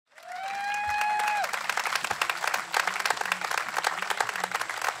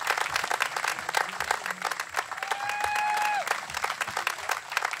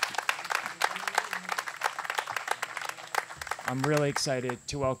I'm really excited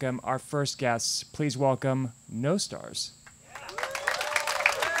to welcome our first guests. Please welcome No Stars.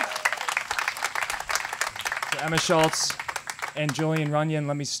 So Emma Schultz and Julian Runyon,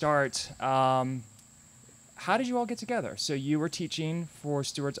 let me start. How did you all get together? So you were teaching for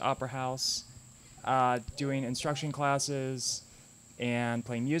Stewart's Opera House, doing instruction classes and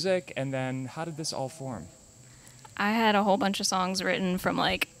playing music, and then how did this all form? I had a whole bunch of songs written from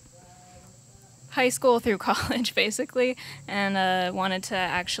like high school through college, basically, and wanted to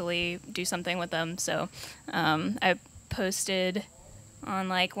actually do something with them. So I posted on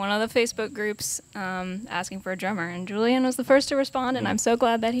like one of the Facebook groups asking for a drummer, and Julian was the first to respond, and I'm so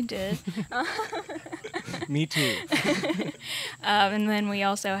glad that he did. Me too. And then we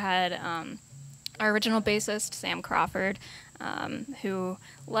also had our original bassist, Sam Crawford, who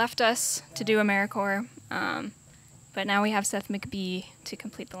left us to do AmeriCorps. But now we have Seth McBee to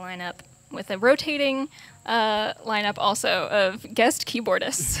complete the lineup with a rotating lineup also of guest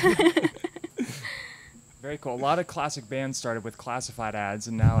keyboardists. Very cool. A lot of classic bands started with classified ads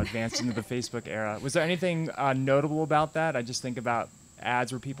and now advanced into the Facebook era. Was there anything notable about that? I just think about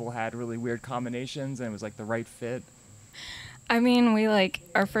ads where people had really weird combinations and it was like the right fit. I mean, we like,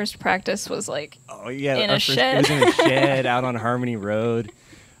 our first practice was like in a shed. It was in a shed out on Harmony Road.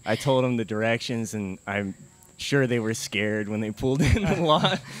 I told them the directions, and I'm sure they were scared when they pulled in the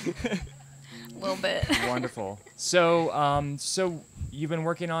lot. A little bit. Wonderful. So, so you've been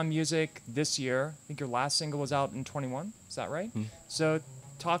working on music this year. I think your last single was out in 21. Is that right? Mm-hmm. So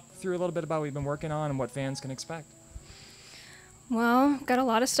talk through a little bit about what you've been working on and what fans can expect. Well, got a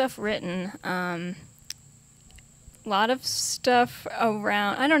lot of stuff written. A lot of stuff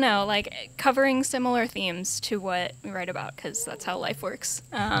around, I don't know, like covering similar themes to what we write about, because that's how life works.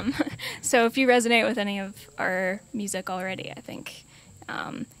 So if you resonate with any of our music already, I think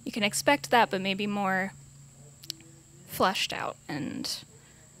you can expect that, but maybe more fleshed out and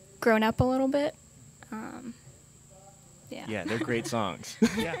grown up a little bit. Yeah, they're great songs.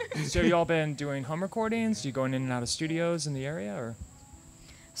 Yeah. So you all been doing home recordings? You going in and out of studios in the area, or?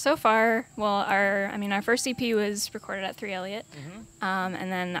 So far, well, our first EP was recorded at 3 Elliott,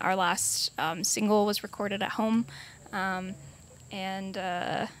 and then our last single was recorded at home, and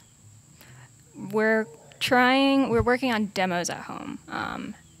we're working on demos at home.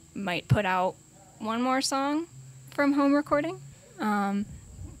 Might put out one more song from home recording,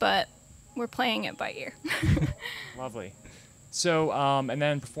 but we're playing it by ear. Lovely. So, and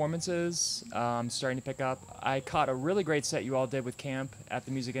then performances starting to pick up. I caught a really great set you all did with CAAMP at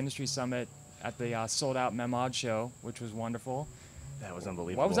the Music Industry Summit at the sold-out Memod show, which was wonderful. That was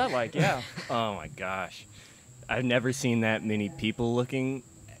unbelievable. What was that like? Yeah. Oh, my gosh. I've never seen that many people looking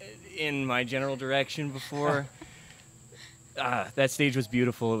in my general direction before. That stage was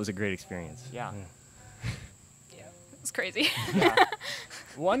beautiful. It was a great experience. Yeah. Yeah, it was crazy. Yeah.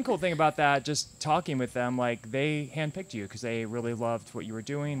 One cool thing about that, just talking with them, like they handpicked you because they really loved what you were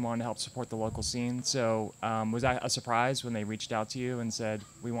doing, wanted to help support the local scene. So was that a surprise when they reached out to you and said,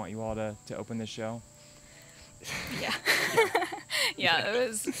 we want you all to open this show? Yeah. Yeah,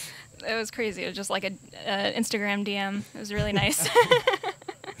 it was crazy. It was just like an Instagram DM. It was really nice.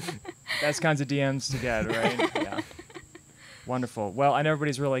 Best kinds of DMs to get, right? Yeah. Wonderful. Well, I know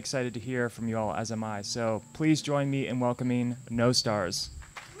everybody's really excited to hear from you all, as am I. So please join me in welcoming No Stars.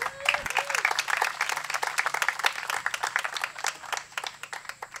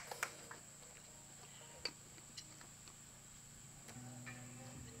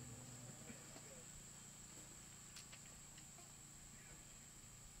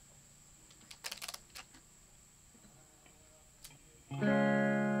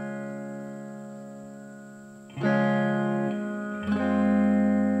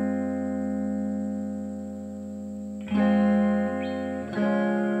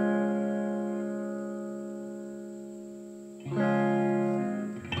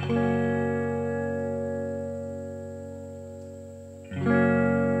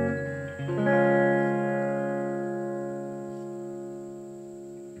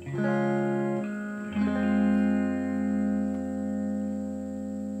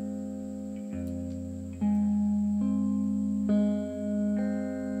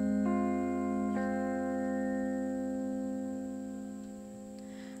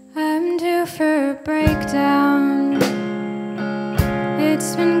 For a breakdown,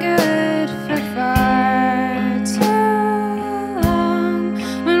 it's been good for far too long.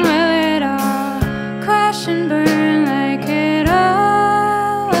 When will it all crash and burn like it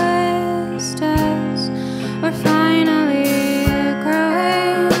always does? We're finally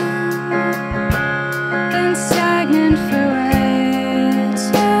growing, been stagnant for way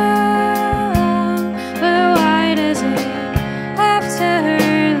too long. But why does it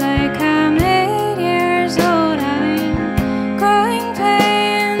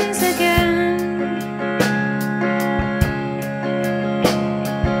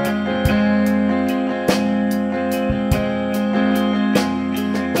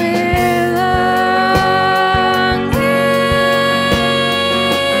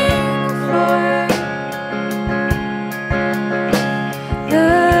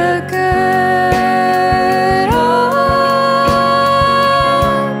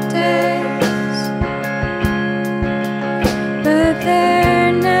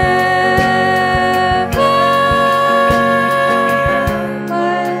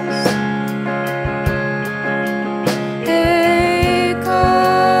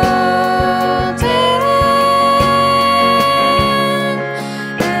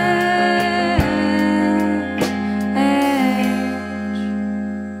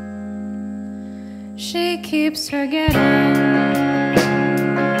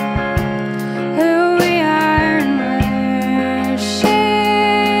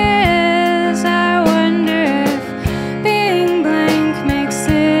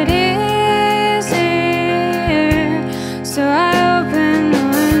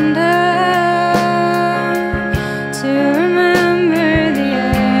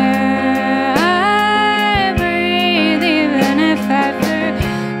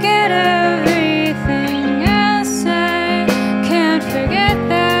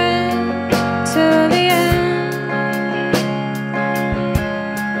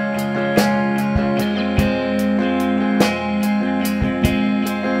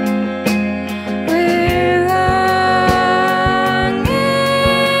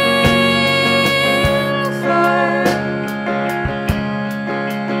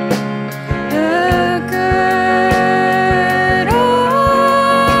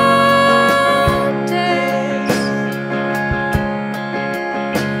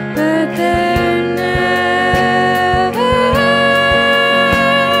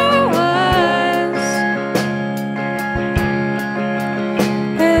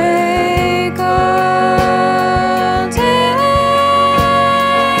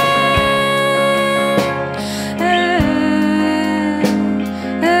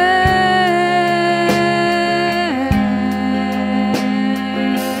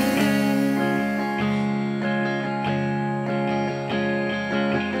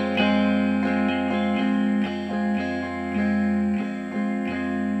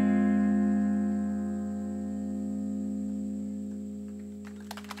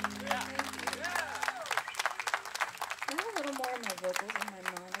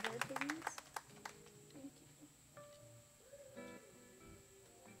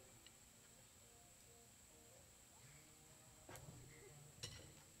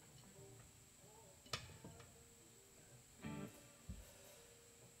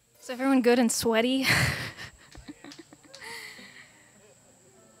Is everyone good and sweaty?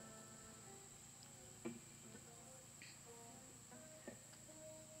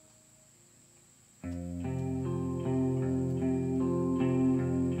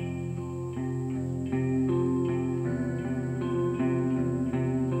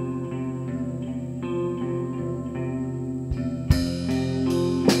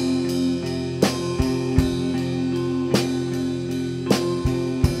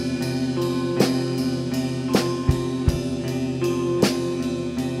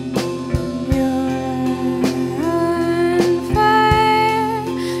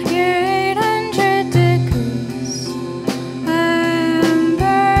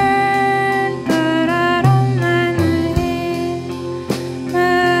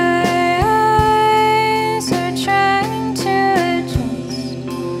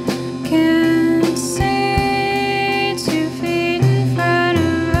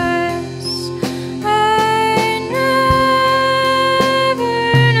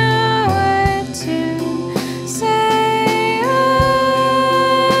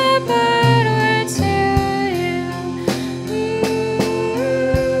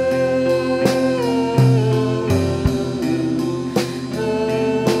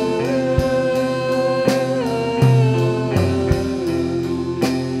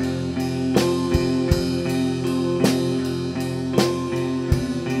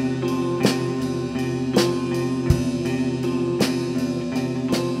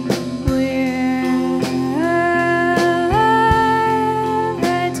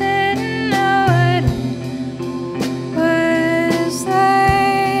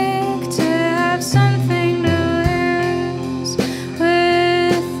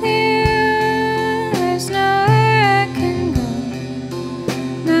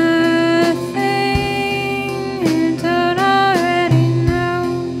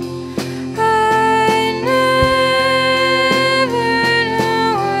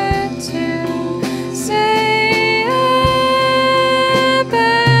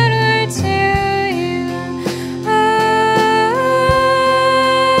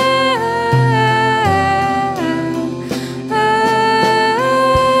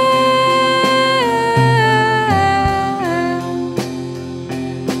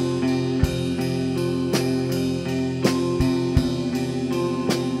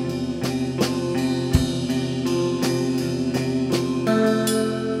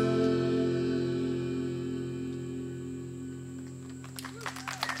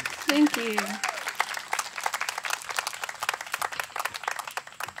 Thank you.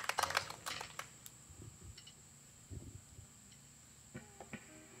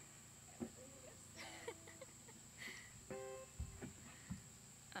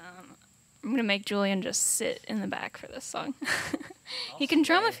 I'm gonna make Julian just sit in the back for this song. He can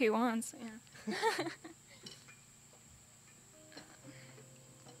drum if he wants. Yeah.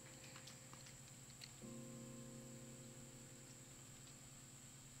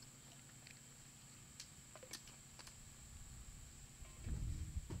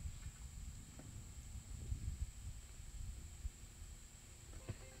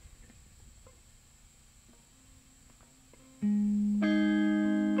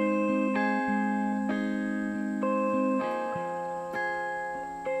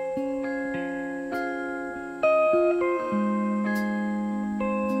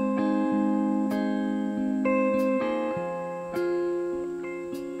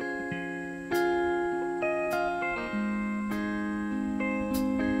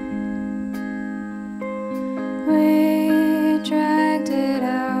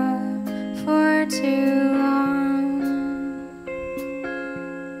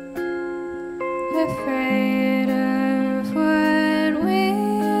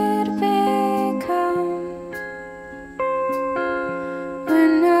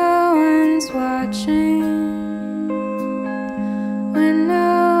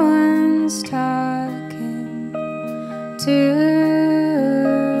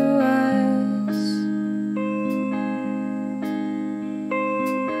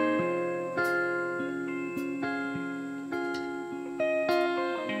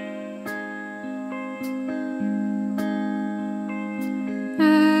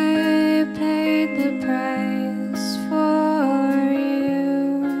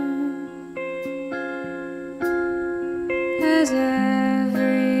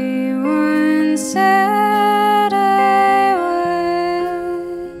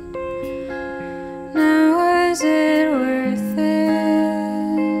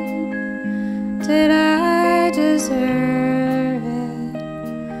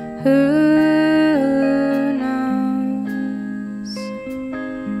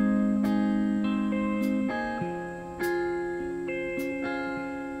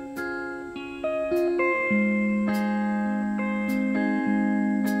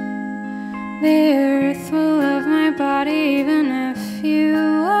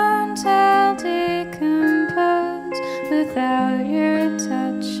 without your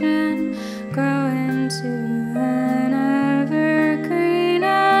touch and grow into an evergreen.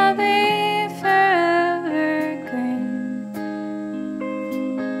 I'll be forever green.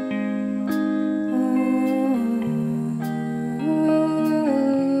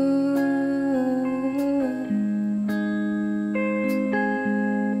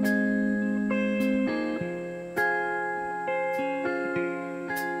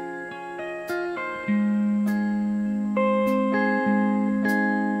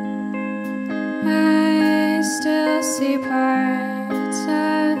 I still see parts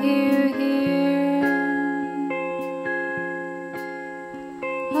of you here,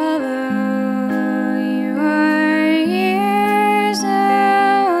 although you are years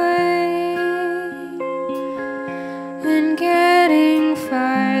away and getting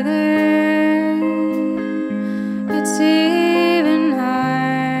farther. It's even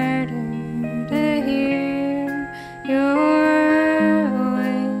harder to hear your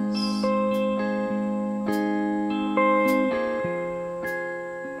voice.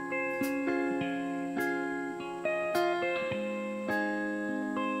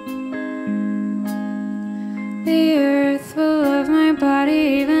 The earth will love my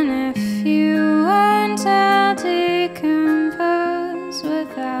body even if you won't. I'll decompose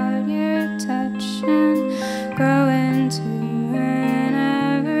without your touch and grow into an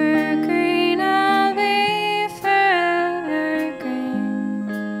evergreen. I'll be forever green.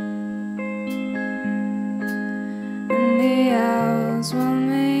 And the owls will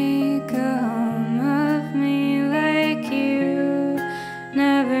make a home of me like you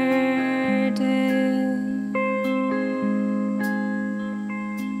never did.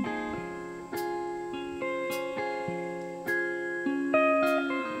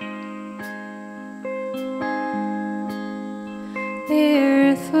 The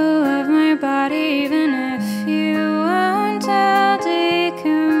earth will love my body even if you won't. I'll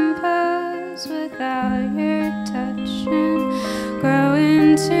decompose without your touch and grow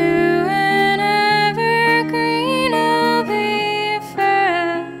into an evergreen. I'll be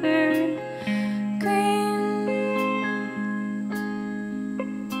forever green.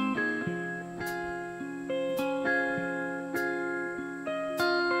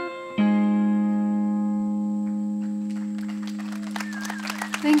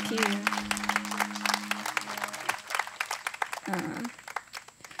 Thank you.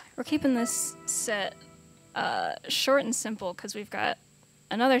 We're keeping this set short and simple because we've got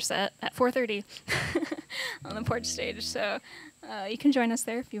another set at 4:30 on the porch stage. So you can join us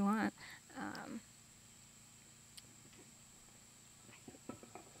there if you want.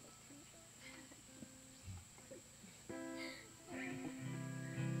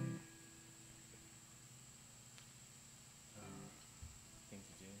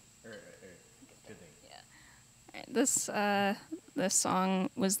 This song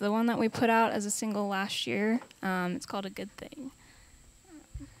was the one that we put out as a single last year. It's called A Good Thing.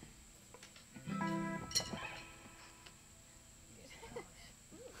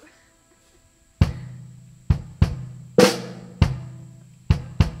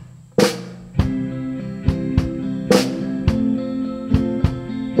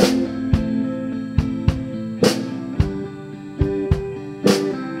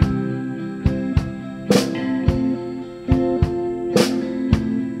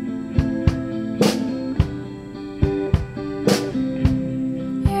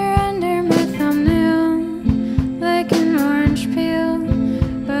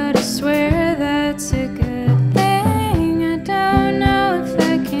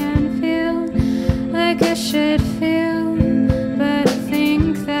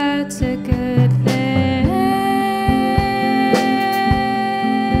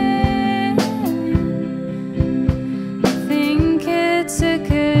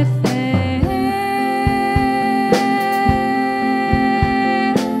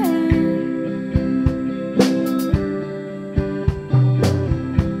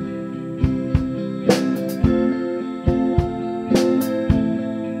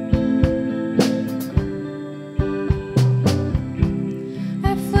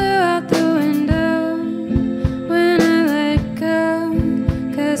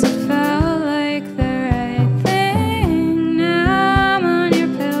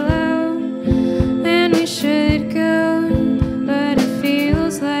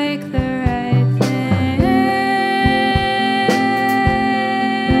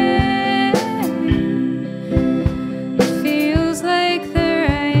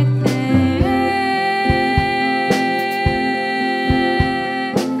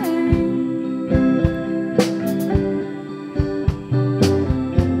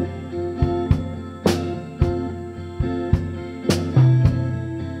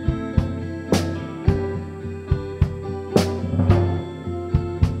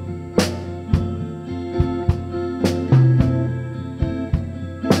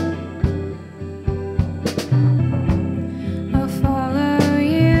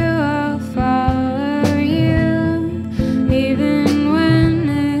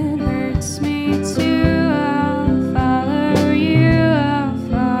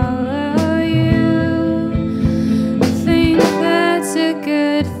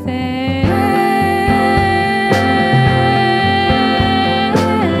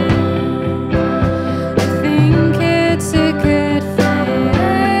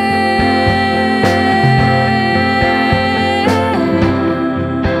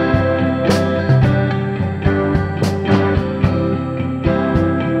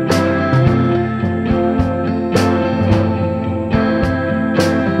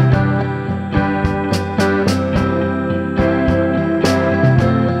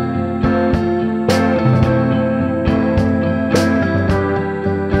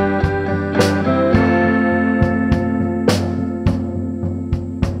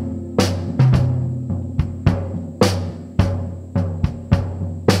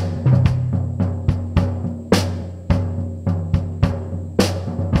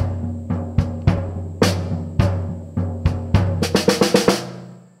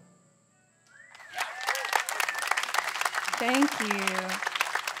 Thank you.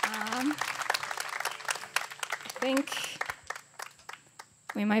 I think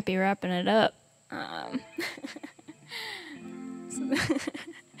we might be wrapping it up.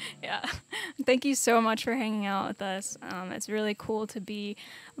 Yeah. Thank you so much for hanging out with us. It's really cool to be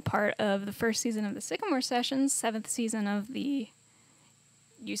a part of the first season of the Sycamore sessions, 7th season of the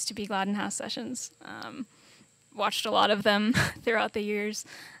used to be Gladden House sessions. Watched a lot of them throughout the years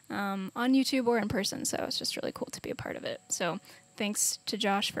on YouTube or in person, so it's just really cool to be a part of it. So thanks to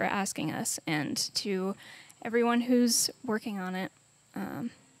Josh for asking us and to everyone who's working on it.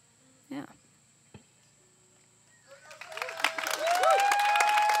 Yeah.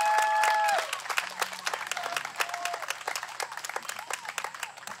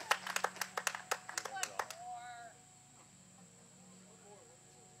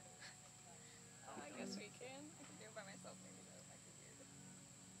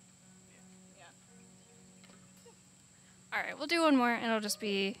 All right, we'll do one more, and it'll just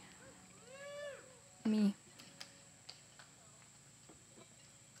be me.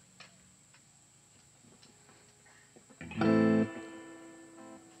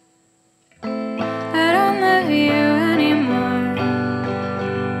 I don't love you anymore.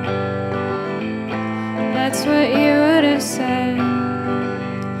 That's what you would have said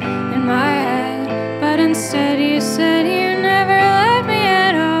in my head, but instead you said you never loved me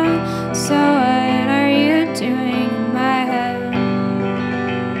at all. So what are you doing?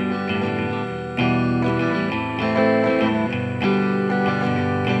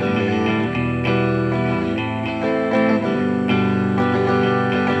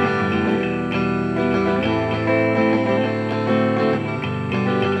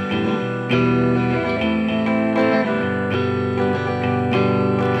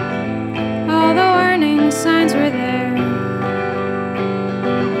 Signs were there,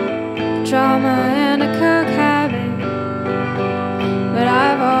 drama and a coke habit, but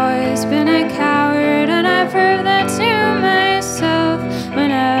I've always been a coward, and I prove that to myself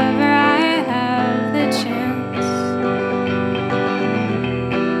whenever I have the chance.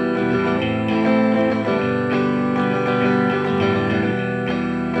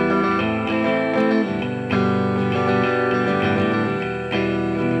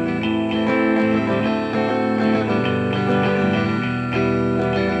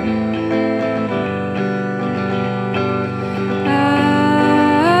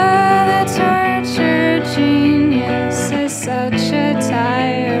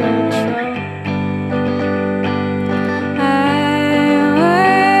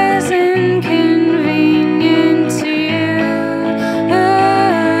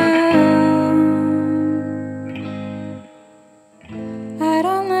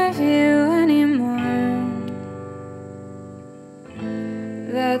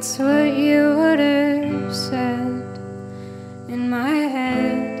 That's what you would have said in my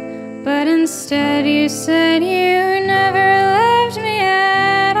head, but instead you said you never loved me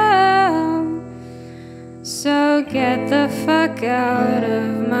at all. So get the fuck out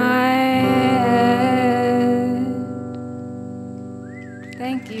of my